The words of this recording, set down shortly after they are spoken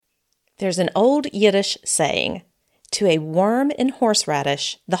There's an old Yiddish saying, "To a worm in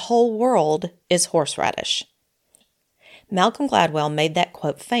horseradish, the whole world is horseradish." Malcolm Gladwell made that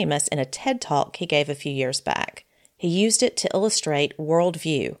quote famous in a TED Talk he gave a few years back. He used it to illustrate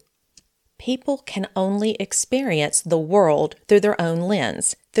worldview. People can only experience the world through their own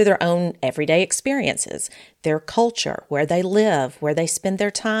lens, through their own everyday experiences, their culture, where they live, where they spend their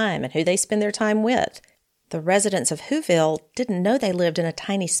time, and who they spend their time with. The residents of Whoville didn't know they lived in a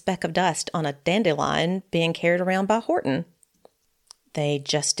tiny speck of dust on a dandelion being carried around by Horton. They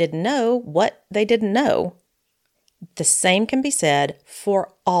just didn't know what they didn't know. The same can be said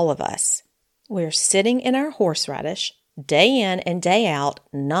for all of us. We're sitting in our horseradish, day in and day out,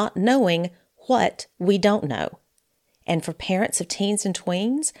 not knowing what we don't know. And for parents of teens and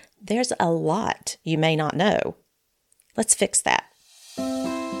tweens, there's a lot you may not know. Let's fix that.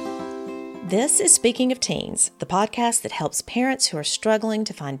 This is Speaking of Teens, the podcast that helps parents who are struggling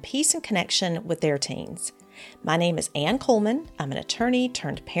to find peace and connection with their teens. My name is Ann Coleman. I'm an attorney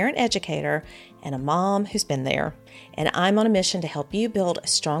turned parent educator and a mom who's been there. And I'm on a mission to help you build a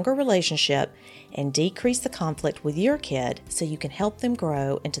stronger relationship and decrease the conflict with your kid so you can help them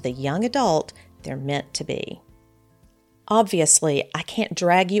grow into the young adult they're meant to be. Obviously, I can't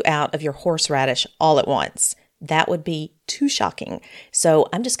drag you out of your horseradish all at once. That would be too shocking. So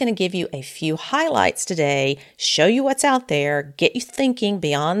I'm just going to give you a few highlights today, show you what's out there, get you thinking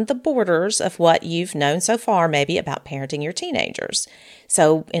beyond the borders of what you've known so far, maybe about parenting your teenagers.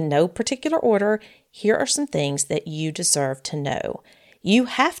 So in no particular order, here are some things that you deserve to know. You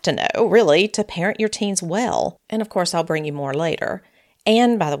have to know, really, to parent your teens well. And of course, I'll bring you more later.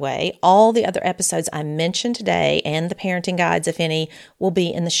 And by the way, all the other episodes I mentioned today and the parenting guides, if any, will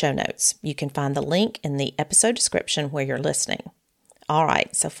be in the show notes. You can find the link in the episode description where you're listening. All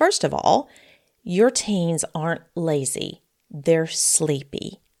right, so first of all, your teens aren't lazy. They're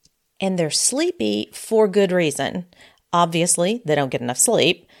sleepy. And they're sleepy for good reason. Obviously, they don't get enough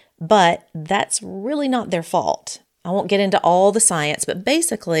sleep, but that's really not their fault. I won't get into all the science, but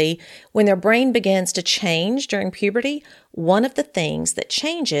basically, when their brain begins to change during puberty, one of the things that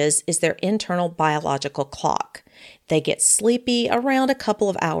changes is their internal biological clock. They get sleepy around a couple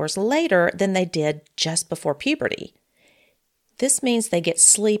of hours later than they did just before puberty. This means they get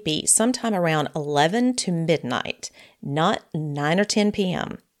sleepy sometime around 11 to midnight, not 9 or 10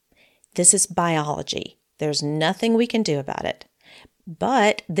 p.m. This is biology. There's nothing we can do about it.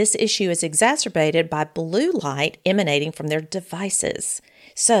 But this issue is exacerbated by blue light emanating from their devices.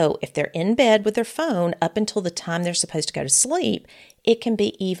 So if they're in bed with their phone up until the time they're supposed to go to sleep, it can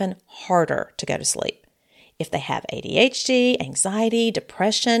be even harder to go to sleep. If they have ADHD, anxiety,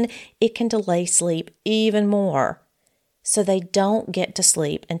 depression, it can delay sleep even more. So they don't get to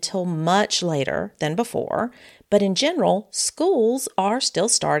sleep until much later than before, but in general, schools are still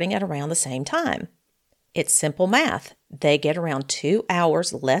starting at around the same time. It's simple math. They get around 2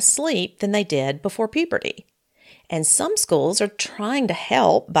 hours less sleep than they did before puberty. And some schools are trying to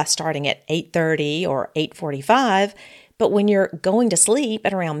help by starting at 8:30 or 8:45, but when you're going to sleep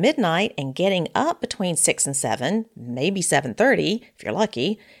at around midnight and getting up between 6 and 7, maybe 7:30 if you're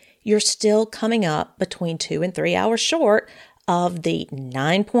lucky, you're still coming up between 2 and 3 hours short of the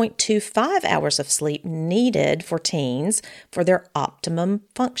 9.25 hours of sleep needed for teens for their optimum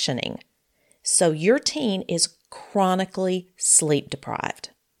functioning. So your teen is chronically sleep deprived.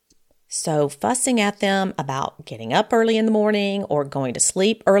 So fussing at them about getting up early in the morning or going to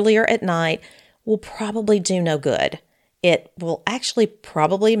sleep earlier at night will probably do no good. It will actually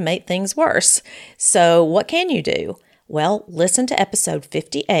probably make things worse. So what can you do? Well, listen to episode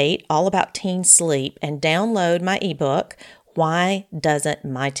 58, all about teen sleep, and download my ebook, Why Doesn't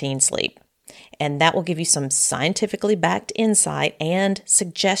My Teen Sleep? And that will give you some scientifically backed insight and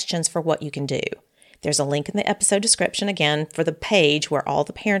suggestions for what you can do. There's a link in the episode description again for the page where all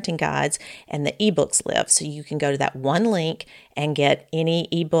the parenting guides and the ebooks live. So you can go to that one link and get any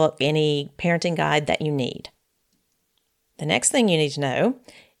ebook, any parenting guide that you need. The next thing you need to know,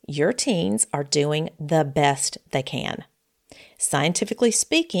 your teens are doing the best they can. Scientifically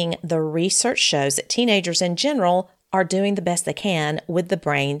speaking, the research shows that teenagers in general are doing the best they can with the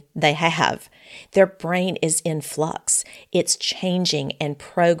brain they have. Their brain is in flux. It's changing and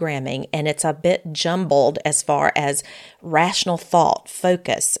programming, and it's a bit jumbled as far as rational thought,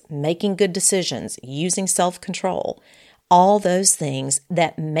 focus, making good decisions, using self-control, all those things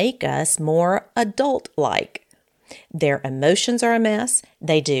that make us more adult-like. Their emotions are a mess.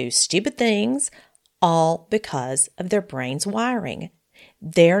 They do stupid things, all because of their brain's wiring.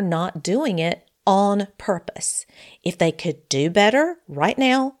 They're not doing it on purpose. If they could do better right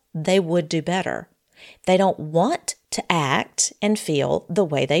now, they would do better. They don't want to act and feel the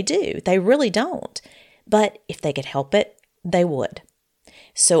way they do. They really don't. But if they could help it, they would.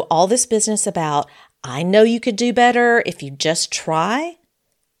 So all this business about, I know you could do better if you just try,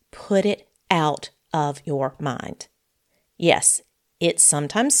 put it out of your mind. Yes, it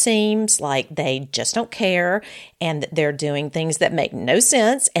sometimes seems like they just don't care and that they're doing things that make no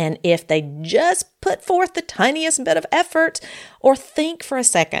sense. And if they just put forth the tiniest bit of effort or think for a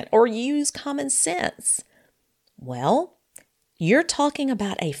second or use common sense, well, you're talking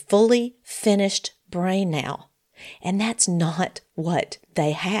about a fully finished brain now. And that's not what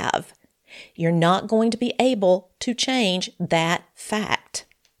they have. You're not going to be able to change that fact.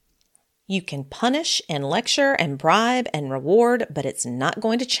 You can punish and lecture and bribe and reward, but it's not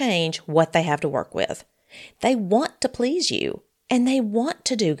going to change what they have to work with. They want to please you and they want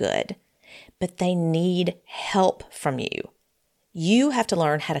to do good, but they need help from you. You have to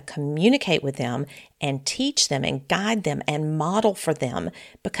learn how to communicate with them and teach them and guide them and model for them,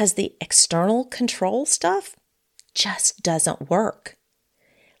 because the external control stuff just doesn't work.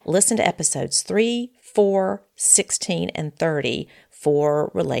 Listen to episodes 3, 4, 16, and 30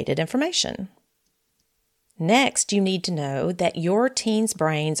 for related information. Next, you need to know that your teens'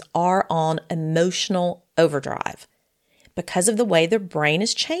 brains are on emotional overdrive. Because of the way their brain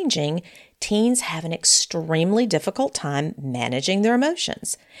is changing, teens have an extremely difficult time managing their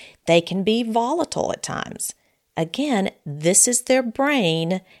emotions. They can be volatile at times. Again, this is their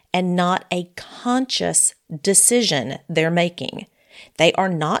brain and not a conscious decision they're making. They are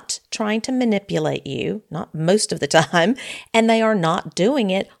not trying to manipulate you, not most of the time, and they are not doing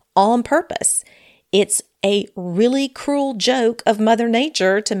it on purpose. It's a really cruel joke of Mother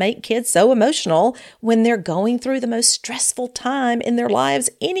Nature to make kids so emotional when they're going through the most stressful time in their lives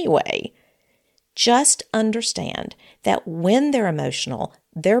anyway. Just understand that when they're emotional,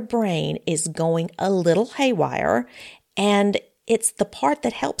 their brain is going a little haywire, and it's the part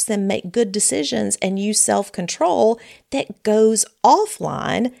that helps them make good decisions and use self-control that goes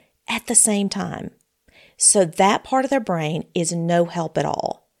offline at the same time. So that part of their brain is no help at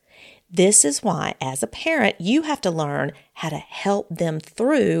all. This is why, as a parent, you have to learn how to help them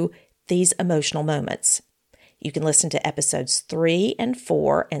through these emotional moments. You can listen to episodes 3 and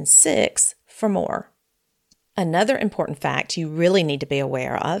 4 and 6 for more. Another important fact you really need to be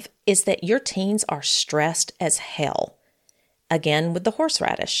aware of is that your teens are stressed as hell. Again, with the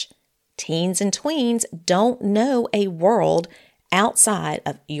horseradish, teens and tweens don't know a world outside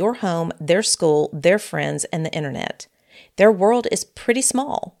of your home, their school, their friends, and the internet. Their world is pretty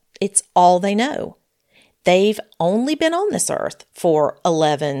small. It's all they know. They've only been on this earth for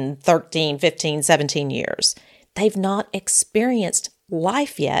 11, 13, 15, 17 years. They've not experienced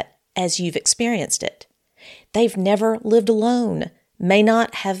life yet as you've experienced it. They've never lived alone, may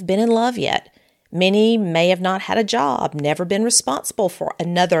not have been in love yet. Many may have not had a job, never been responsible for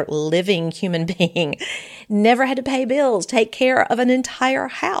another living human being, never had to pay bills, take care of an entire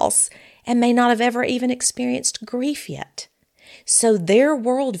house, and may not have ever even experienced grief yet. So their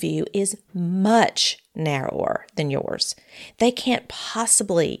worldview is much narrower than yours. They can't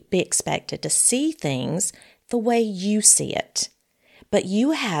possibly be expected to see things the way you see it. But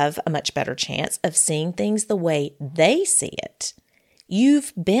you have a much better chance of seeing things the way they see it.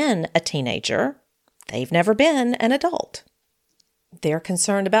 You've been a teenager. They've never been an adult. They're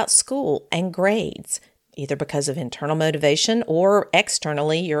concerned about school and grades, either because of internal motivation or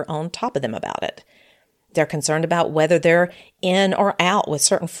externally you're on top of them about it. They're concerned about whether they're in or out with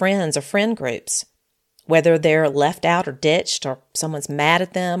certain friends or friend groups, whether they're left out or ditched, or someone's mad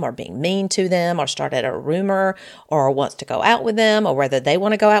at them or being mean to them or started a rumor or wants to go out with them, or whether they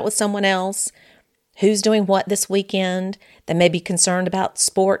want to go out with someone else. Who's doing what this weekend? They may be concerned about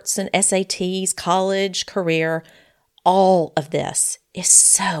sports and SATs, college, career. All of this is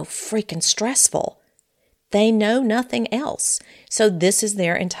so freaking stressful. They know nothing else. So this is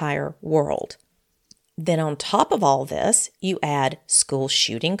their entire world. Then on top of all this, you add school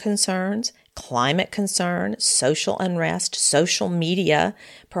shooting concerns, climate concern, social unrest, social media,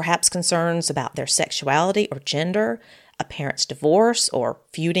 perhaps concerns about their sexuality or gender, a parent's divorce or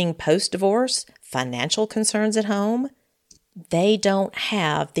feuding post-divorce, financial concerns at home. They don't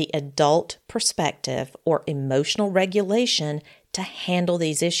have the adult perspective or emotional regulation to handle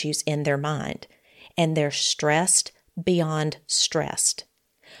these issues in their mind, and they're stressed beyond stressed.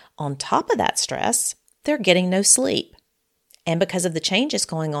 On top of that stress, they're getting no sleep. And because of the changes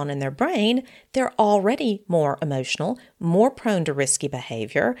going on in their brain, they're already more emotional, more prone to risky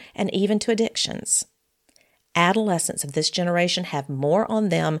behavior, and even to addictions. Adolescents of this generation have more on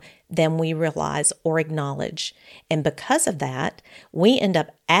them than we realize or acknowledge. And because of that, we end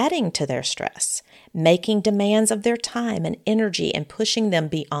up adding to their stress, making demands of their time and energy and pushing them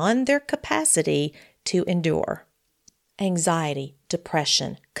beyond their capacity to endure. Anxiety,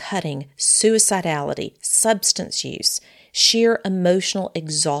 depression, cutting, suicidality, substance use, sheer emotional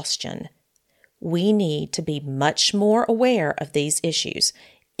exhaustion. We need to be much more aware of these issues,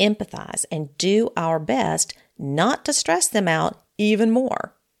 empathize, and do our best not to stress them out even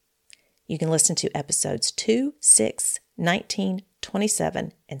more. You can listen to episodes 2, 6, 19,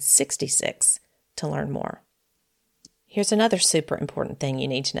 27, and 66 to learn more. Here's another super important thing you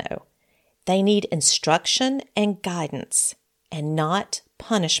need to know. They need instruction and guidance, and not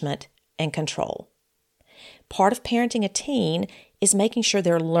punishment and control. Part of parenting a teen is making sure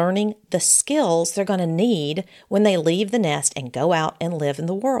they're learning the skills they're going to need when they leave the nest and go out and live in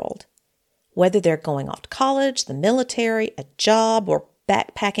the world. Whether they're going off to college, the military, a job, or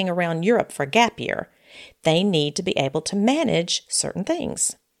backpacking around Europe for a gap year, they need to be able to manage certain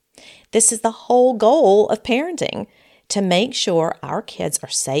things. This is the whole goal of parenting, to make sure our kids are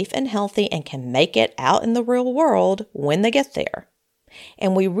safe and healthy and can make it out in the real world when they get there.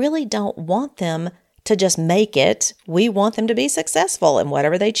 And we really don't want them to just make it. We want them to be successful in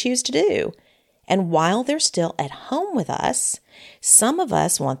whatever they choose to do. And while they're still at home with us, some of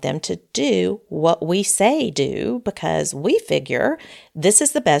us want them to do what we say do because we figure this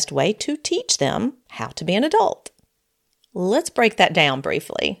is the best way to teach them how to be an adult. Let's break that down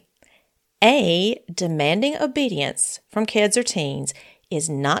briefly. Demanding obedience from kids or teens is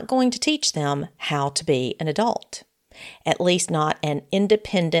not going to teach them how to be an adult, at least not an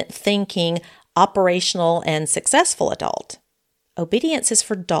independent, thinking, operational, and successful adult. Obedience is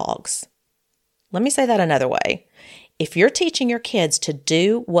for dogs. Let me say that another way. If you're teaching your kids to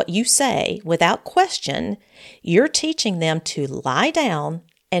do what you say without question, you're teaching them to lie down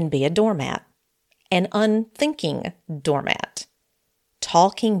and be a doormat, an unthinking doormat.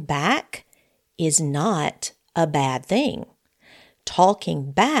 Talking back is not a bad thing.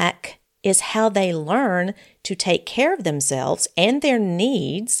 Talking back is how they learn to take care of themselves and their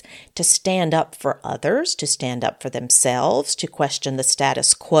needs, to stand up for others, to stand up for themselves, to question the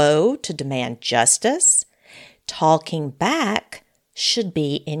status quo, to demand justice. Talking back should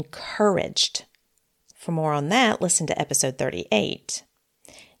be encouraged. For more on that, listen to episode 38.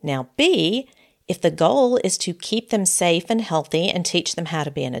 Now, B, if the goal is to keep them safe and healthy and teach them how to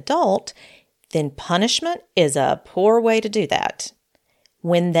be an adult, then punishment is a poor way to do that.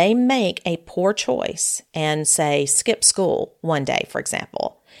 When they make a poor choice and say, skip school one day, for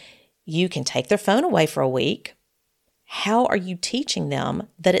example, you can take their phone away for a week. How are you teaching them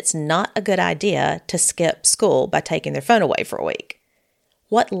that it's not a good idea to skip school by taking their phone away for a week?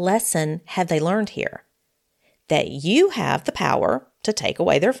 What lesson have they learned here? That you have the power to take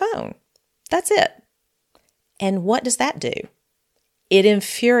away their phone. That's it. And what does that do? It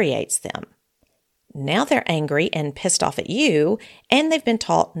infuriates them. Now they're angry and pissed off at you, and they've been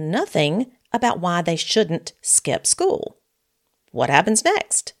taught nothing about why they shouldn't skip school. What happens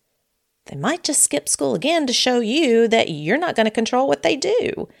next? They might just skip school again to show you that you're not going to control what they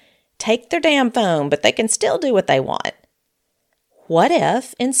do. Take their damn phone, but they can still do what they want. What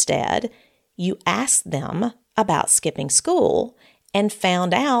if, instead, you asked them about skipping school and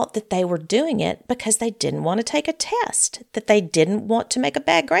found out that they were doing it because they didn't want to take a test, that they didn't want to make a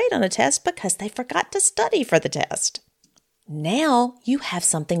bad grade on a test because they forgot to study for the test? Now you have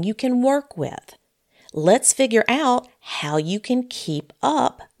something you can work with. Let's figure out how you can keep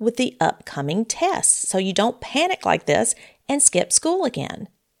up with the upcoming tests so you don't panic like this and skip school again.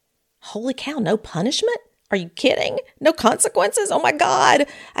 Holy cow, no punishment? Are you kidding? No consequences? Oh my God,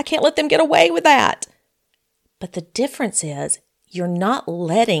 I can't let them get away with that. But the difference is, you're not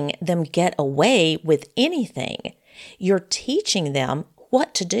letting them get away with anything. You're teaching them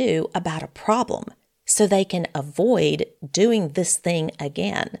what to do about a problem so they can avoid doing this thing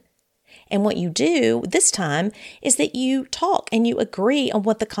again. And what you do this time is that you talk and you agree on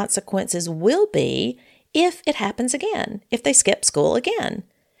what the consequences will be if it happens again, if they skip school again.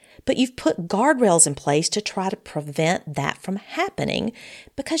 But you've put guardrails in place to try to prevent that from happening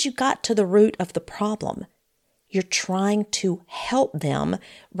because you got to the root of the problem. You're trying to help them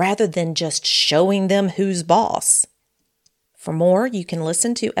rather than just showing them who's boss. For more, you can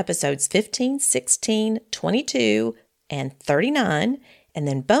listen to episodes 15, 16, 22, and 39, and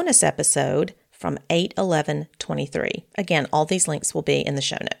then bonus episode from 8, 11, 23. Again, all these links will be in the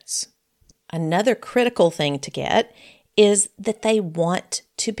show notes. Another critical thing to get is that they want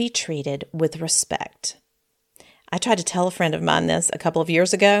to be treated with respect. I tried to tell a friend of mine this a couple of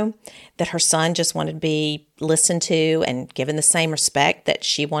years ago, that her son just wanted to be listened to and given the same respect that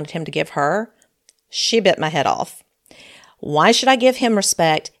she wanted him to give her. She bit my head off. Why should I give him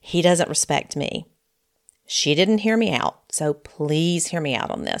respect? He doesn't respect me. She didn't hear me out, so please hear me out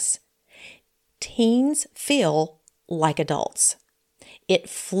on this. Teens feel like adults. It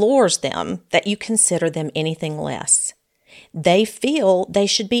floors them that you consider them anything less. They feel they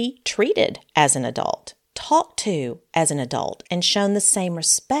should be treated as an adult, talked to as an adult, and shown the same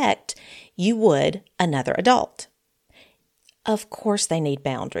respect you would another adult. Of course they need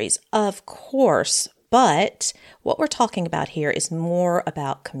boundaries, of course, but what we're talking about here is more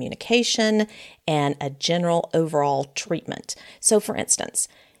about communication and a general overall treatment. So for instance,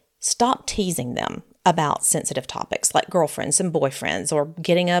 stop teasing them about sensitive topics like girlfriends and boyfriends, or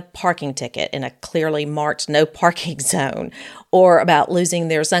getting a parking ticket in a clearly marked no parking zone, or about losing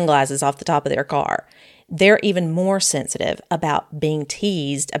their sunglasses off the top of their car. They're even more sensitive about being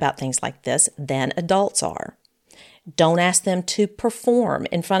teased about things like this than adults are. Don't ask them to perform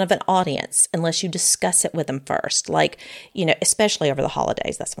in front of an audience unless you discuss it with them first. Like, especially over the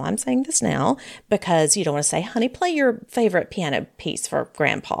holidays. That's why I'm saying this now, because you don't want to say, honey, play your favorite piano piece for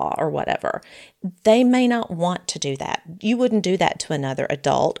grandpa or whatever. They may not want to do that. You wouldn't do that to another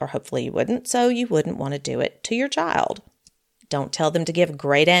adult, or hopefully you wouldn't, so you wouldn't want to do it to your child. Don't tell them to give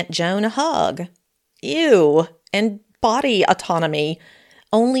Great Aunt Joan a hug. Ew. And body autonomy.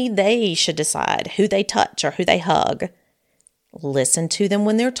 Only they should decide who they touch or who they hug. Listen to them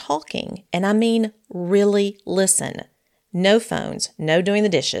when they're talking, and I mean really listen. No phones, no doing the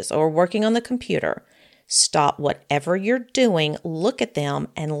dishes or working on the computer. Stop whatever you're doing, look at them,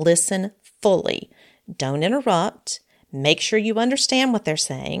 and listen fully. Don't interrupt. Make sure you understand what they're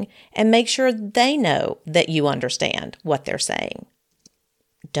saying, and make sure they know that you understand what they're saying.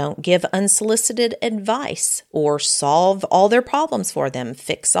 Don't give unsolicited advice or solve all their problems for them,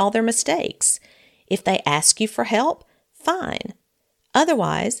 fix all their mistakes. If they ask you for help, fine.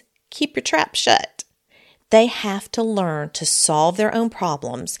 Otherwise, keep your trap shut. They have to learn to solve their own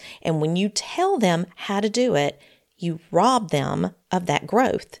problems, and when you tell them how to do it, you rob them of that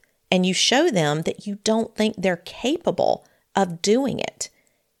growth, and you show them that you don't think they're capable of doing it.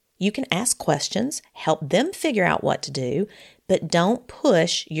 You can ask questions, help them figure out what to do, but don't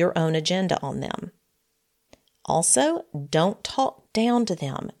push your own agenda on them. Also, don't talk down to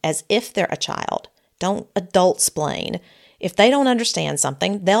them as if they're a child. Don't adult-splain. If they don't understand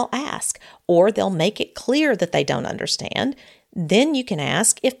something, they'll ask, or they'll make it clear that they don't understand. Then you can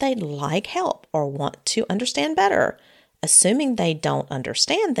ask if they'd like help or want to understand better. Assuming they don't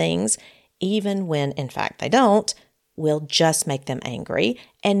understand things, even when in fact they don't, will just make them angry.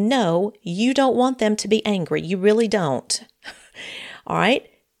 And no, you don't want them to be angry. You really don't. All right.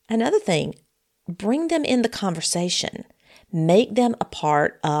 Another thing, bring them in the conversation. Make them a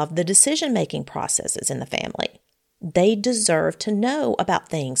part of the decision-making processes in the family. They deserve to know about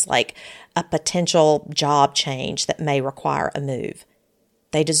things like a potential job change that may require a move.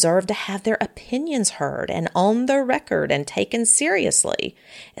 They deserve to have their opinions heard and on the record and taken seriously,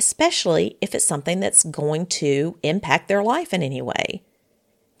 especially if it's something that's going to impact their life in any way.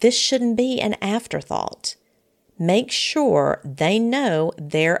 This shouldn't be an afterthought. Make sure they know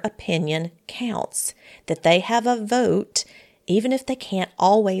their opinion counts, that they have a vote, even if they can't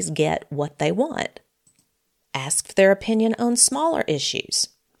always get what they want. Ask their opinion on smaller issues.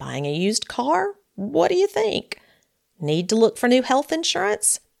 Buying a used car? What do you think? Need to look for new health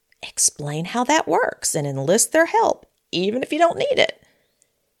insurance? Explain how that works and enlist their help, even if you don't need it.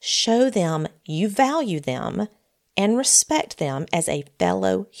 Show them you value them and respect them as a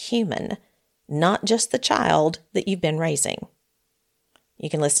fellow human, not just the child that you've been raising. You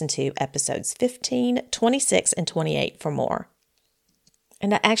can listen to episodes 15, 26, and 28 for more.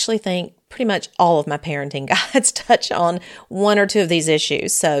 And I actually think pretty much all of my parenting guides touch on one or two of these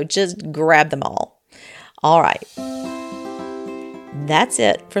issues, so just grab them all. All right. That's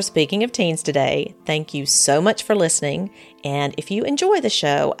it for Speaking of Teens today. Thank you so much for listening. And if you enjoy the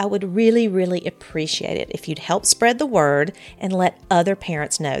show, I would really, really appreciate it if you'd help spread the word and let other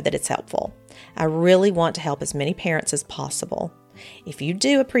parents know that it's helpful. I really want to help as many parents as possible. If you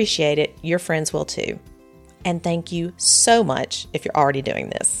do appreciate it, your friends will too. And thank you so much if you're already doing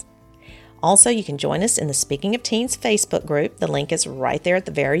this. Also, you can join us in the Speaking of Teens Facebook group. The link is right there at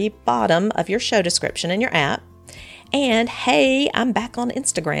the very bottom of your show description in your app. And hey, I'm back on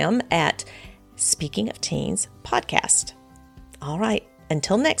Instagram at Speaking of Teens Podcast. All right,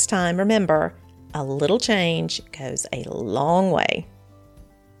 until next time, remember, a little change goes a long way.